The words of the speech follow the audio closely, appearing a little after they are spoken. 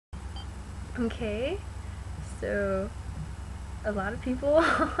Okay, so a lot of people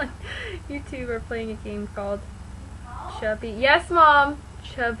on YouTube are playing a game called Yes, Mom!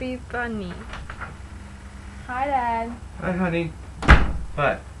 Chubby Bunny. Hi, Dad. Hi, honey.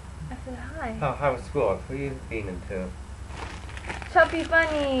 What? I said hi. Oh, how was school? Who are you beaming to? Chubby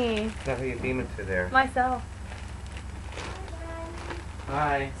Bunny! Is that who you beaming to there? Myself.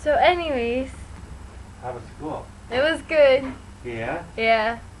 Hi. So anyways, How was school? it was good. Yeah?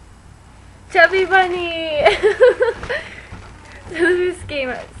 Yeah. Chubby Bunny! So this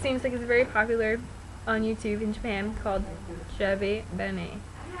game seems like it's very popular on YouTube in Japan called Chubby Bunny.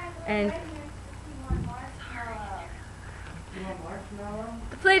 And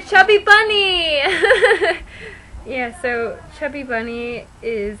to play Chubby Bunny! Yeah, so Chubby Bunny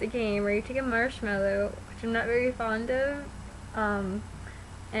is a game where you take a marshmallow, which I'm not very fond of,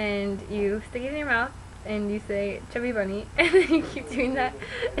 and you stick it in your mouth and you say Chubby Bunny, and then you keep doing that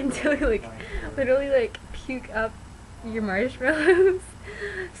until you literally puke up your marshmallows.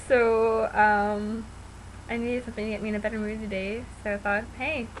 So I needed something to get me in a better mood today, so I thought,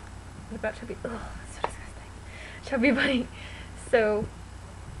 hey, what about Chubby? Oh, that's so disgusting. Chubby Bunny. So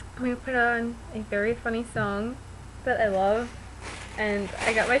I'm gonna put on a very funny song that I love, and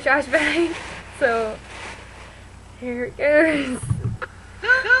I got my trash bag, so here it goes.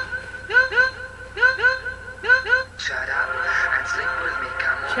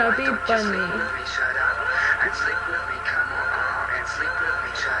 Chubby Bunny.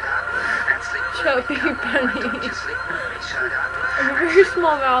 Chubby Bunny. I have a very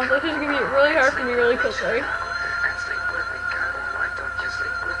small mouth, so it's just gonna be really hard for me really quickly.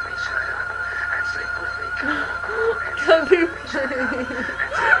 Chubby Bunny.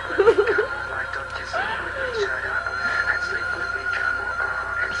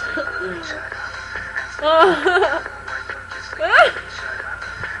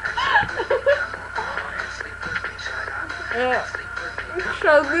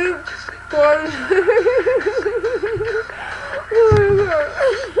 Chubby Bunny.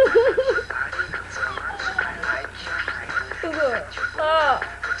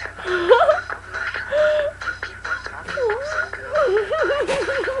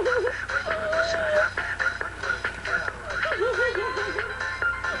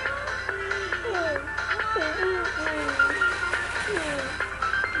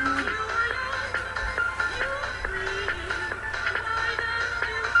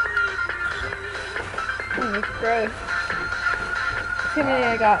 It's gross. Too many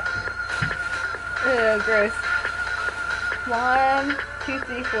I got. Ew, gross. 1, 2,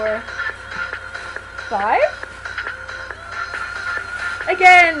 3, 4, 5?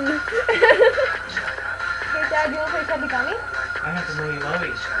 Again! Hey, Dad, you want to play Chubby Bunny? I have the Willy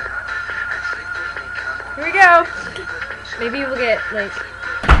Lowy. Here we go! Maybe we'll get,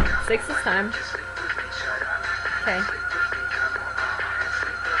 6 this time. Okay.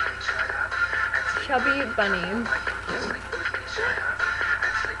 Chubby Bunny.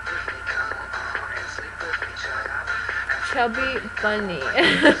 Chubby Bunny.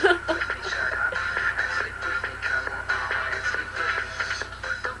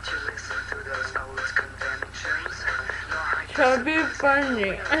 Chubby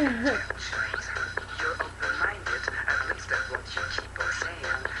Bunny.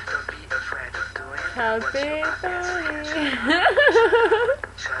 Chubby Bunny.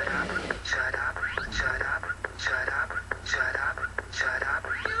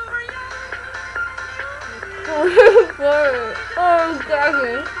 Oh, God,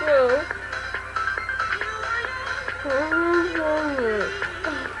 so.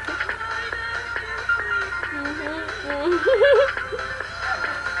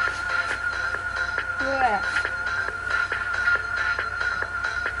 What?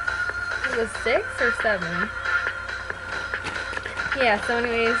 It was 6 or 7? Yeah, so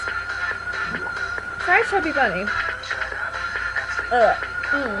anyways. Try Chubby Bunny.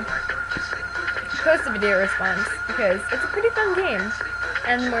 Post a video response because it's a pretty fun game,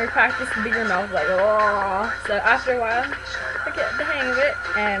 and the more you practice, the bigger your mouth oh. So after a while, I get the hang of it,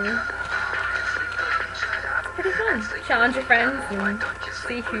 and it's pretty fun. Challenge your friends and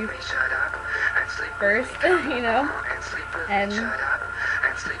see who's first, you know. And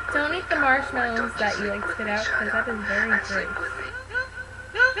don't eat the marshmallows that you spit out, because that is very gross.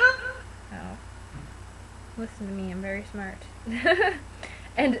 Oh, listen to me, I'm very smart.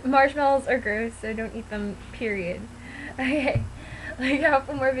 And marshmallows are gross, so don't eat them, period. Okay, look out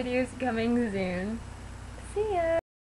for more videos coming soon. See ya!